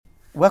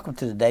Welcome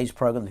to today's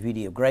program, The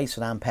Beauty of Grace,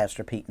 and I'm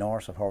Pastor Pete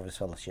Norris of Harvest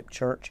Fellowship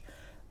Church,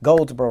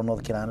 Goldsboro,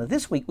 North Carolina.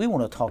 This week we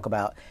want to talk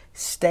about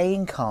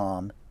staying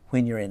calm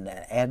when you're in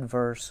an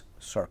adverse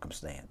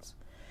circumstance.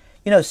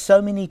 You know,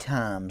 so many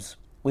times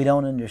we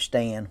don't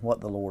understand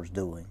what the Lord's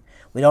doing.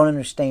 We don't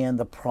understand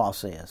the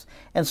process.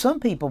 And some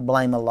people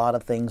blame a lot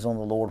of things on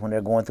the Lord when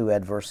they're going through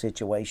adverse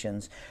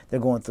situations. They're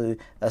going through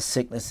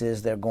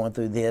sicknesses, they're going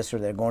through this, or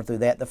they're going through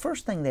that. The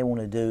first thing they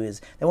want to do is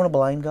they want to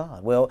blame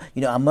God. Well,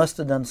 I must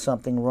have done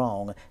something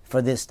wrong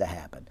for this to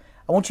happen.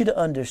 I want you to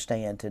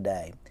understand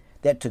today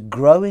that to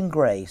grow in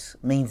grace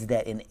means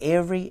that in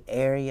every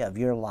area of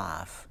your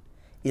life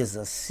is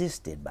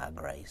assisted by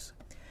grace.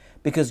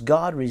 Because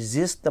God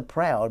resists the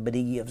proud, but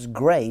He gives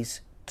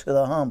grace to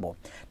the humble.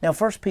 Now,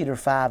 1 Peter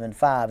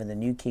 5:5 in the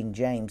New King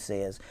James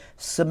says,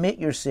 "Submit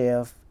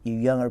yourself, you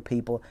younger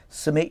people,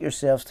 submit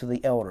yourselves to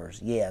the elders.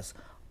 Yes,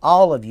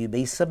 all of you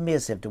be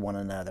submissive to one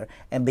another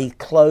and be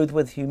clothed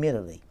with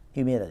humility.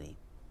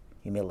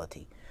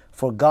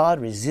 For God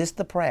resists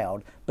the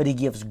proud, but He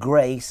gives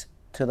grace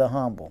to the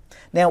humble."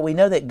 Now, we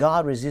know that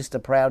God resists the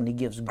proud and He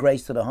gives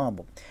grace to the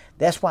humble.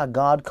 That's why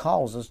God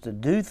calls us to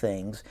do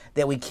things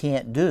that we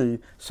can't do,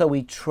 so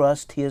we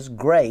trust His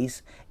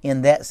grace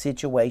in that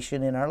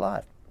situation in our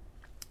life.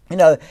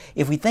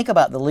 If we think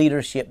about the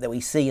leadership that we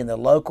see in the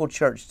local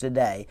church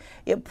today,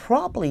 it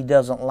probably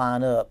doesn't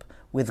line up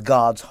with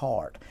God's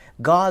heart.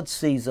 God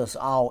sees us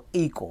all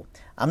equal.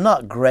 I'm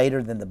not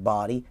greater than the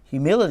body.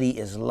 Humility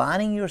is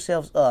lining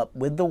yourselves up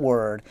with the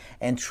Word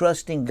and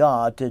trusting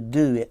God to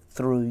do it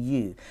through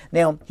you.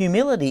 Now,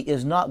 humility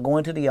is not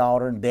going to the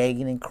altar and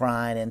begging and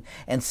crying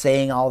and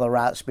saying all the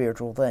right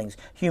spiritual things.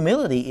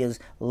 Humility is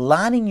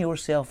lining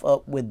yourself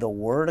up with the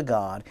Word of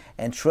God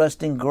and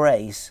trusting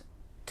grace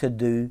to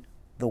do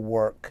the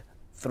work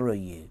through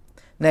you.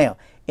 Now,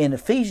 in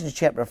Ephesians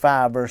chapter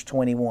 5, verse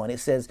 21, it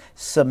says,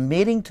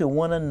 "Submitting to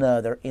one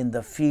another in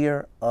the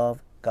fear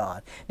of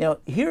God." Now,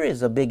 here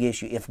is a big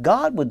issue. If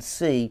God would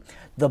see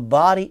the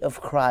body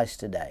of Christ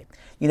today,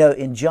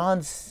 in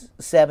John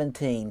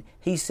 17,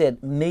 He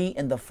said, "Me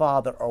and the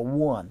Father are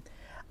one."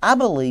 I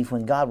believe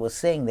when God was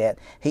saying that,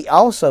 He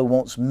also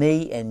wants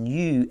me and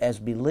you as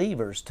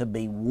believers to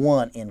be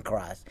one in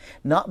Christ.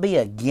 Not be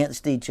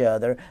against each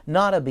other,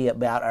 not to be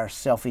about our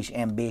selfish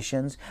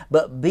ambitions,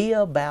 but be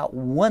about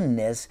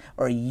oneness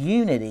or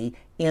unity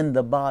in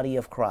the body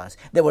of Christ.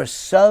 That we're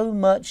so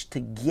much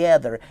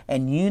together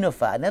and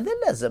unified. Now,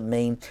 that doesn't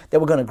mean that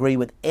we're going to agree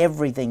with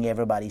everything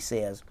everybody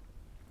says,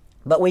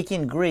 but we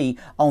can agree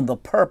on the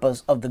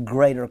purpose of the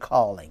greater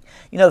calling.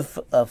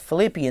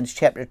 Philippians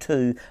chapter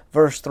 2,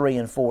 verse 3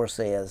 and 4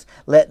 says,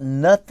 "Let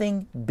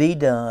nothing be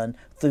done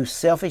through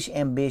selfish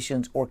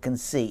ambitions or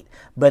conceit,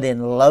 but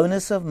in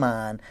lowness of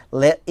mind,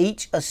 let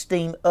each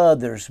esteem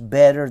others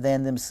better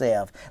than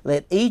themselves.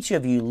 Let each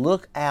of you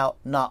look out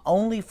not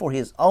only for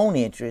his own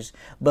interest,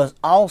 but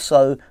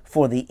also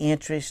for the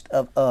interest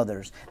of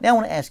others." Now, I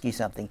want to ask you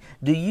something.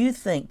 Do you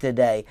think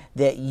today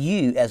that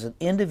you as an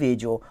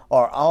individual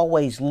are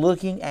always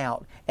looking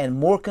out and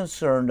more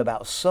concerned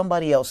about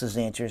somebody else's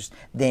interest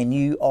than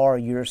you are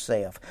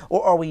yourself?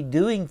 Or are we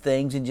doing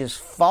things and just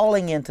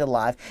falling into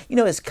life?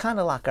 It's kind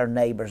of like our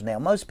neighbors now.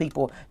 Most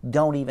people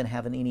don't even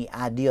have any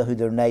idea who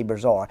their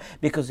neighbors are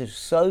because they're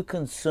so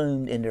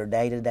consumed in their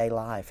day-to-day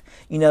life.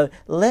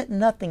 Let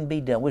nothing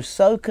be done. We're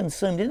so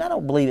consumed, and I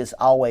don't believe it's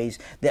always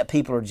that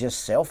people are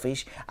just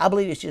selfish. I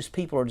believe it's just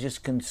people are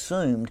just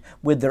consumed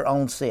with their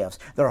own selves.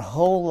 Their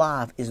whole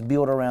life is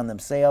built around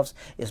themselves.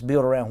 It's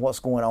built around what's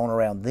going on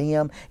around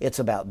them. It's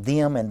about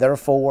them and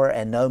therefore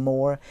and no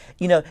more.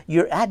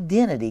 Your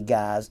identity,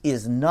 guys,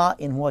 is not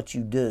in what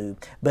you do,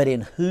 but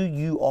in who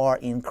you are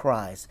in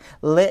Christ.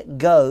 Let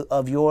go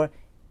of your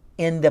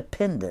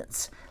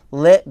independence.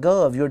 Let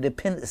go of your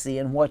dependency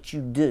in what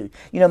you do.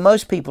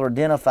 Most people are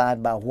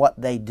identified by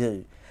what they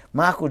do.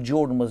 Michael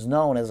Jordan was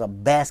known as a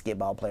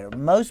basketball player.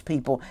 Most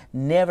people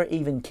never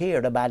even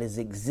cared about his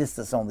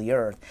existence on the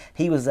earth.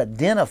 He was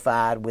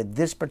identified with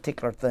this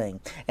particular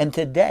thing. And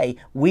today,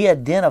 we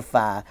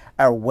identify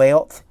our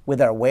wealth with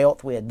our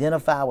wealth. We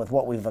identify with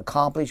what we've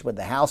accomplished, with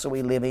the house that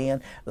we live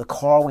in, the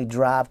car we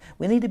drive.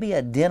 We need to be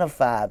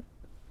identified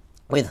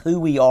with who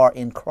we are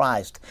in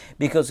Christ.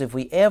 Because if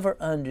we ever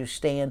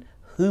understand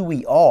who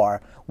we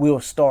are, we'll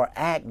start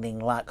acting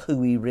like who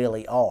we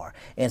really are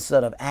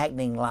instead of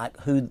acting like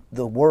who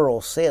the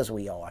world says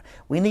we are.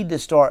 We need to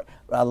start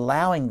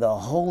allowing the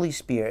Holy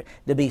Spirit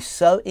to be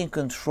so in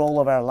control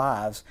of our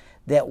lives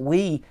that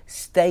we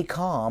stay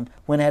calm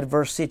when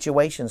adverse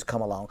situations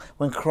come along,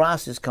 when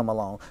crises come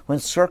along, when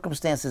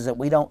circumstances that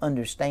we don't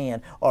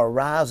understand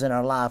arise in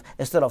our life,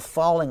 instead of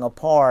falling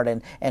apart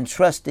and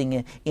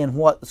trusting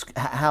in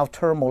how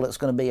turmoil it's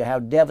going to be or how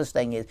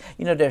devastating it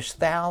is. There's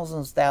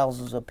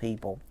thousands of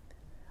people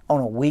on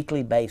a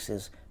weekly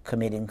basis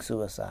committing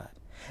suicide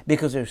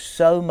because there's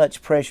so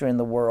much pressure in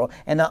the world.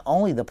 And not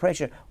only the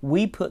pressure,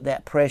 we put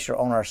that pressure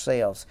on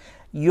ourselves.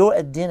 Your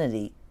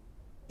identity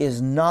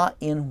is not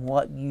in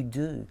what you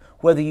do.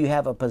 Whether you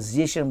have a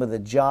position with a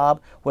job,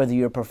 whether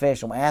you're a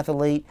professional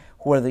athlete,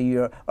 whether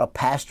you're a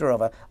pastor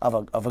of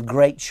a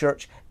great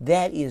church,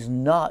 that is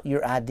not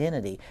your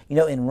identity. You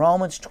know, in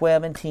Romans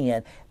 12 and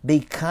 10, be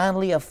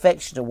kindly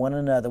affectionate to one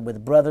another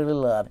with brotherly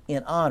love,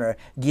 in honor,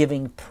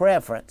 giving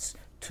preference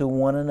to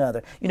one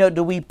another. You know,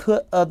 do we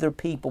put other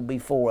people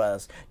before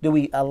us? Do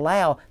we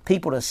allow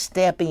people to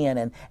step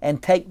in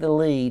and take the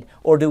lead,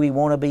 or do we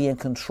want to be in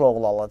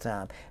control all the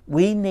time?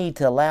 We need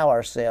to allow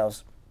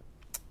ourselves,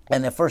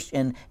 and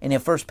in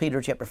 1 Peter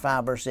chapter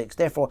 5, verse 6,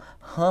 therefore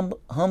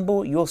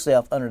humble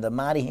yourself under the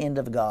mighty hand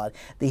of God,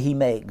 that He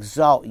may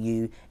exalt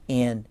you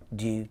in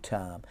due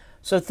time.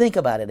 So think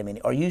about it a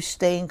minute. Are you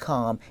staying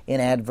calm in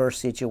adverse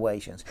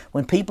situations?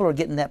 When people are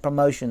getting that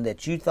promotion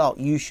that you thought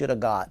you should have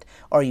got,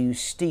 are you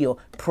still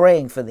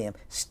praying for them,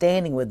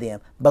 standing with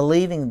them,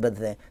 believing with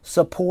them,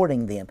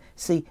 supporting them?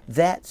 See,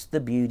 that's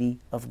the beauty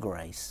of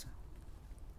grace.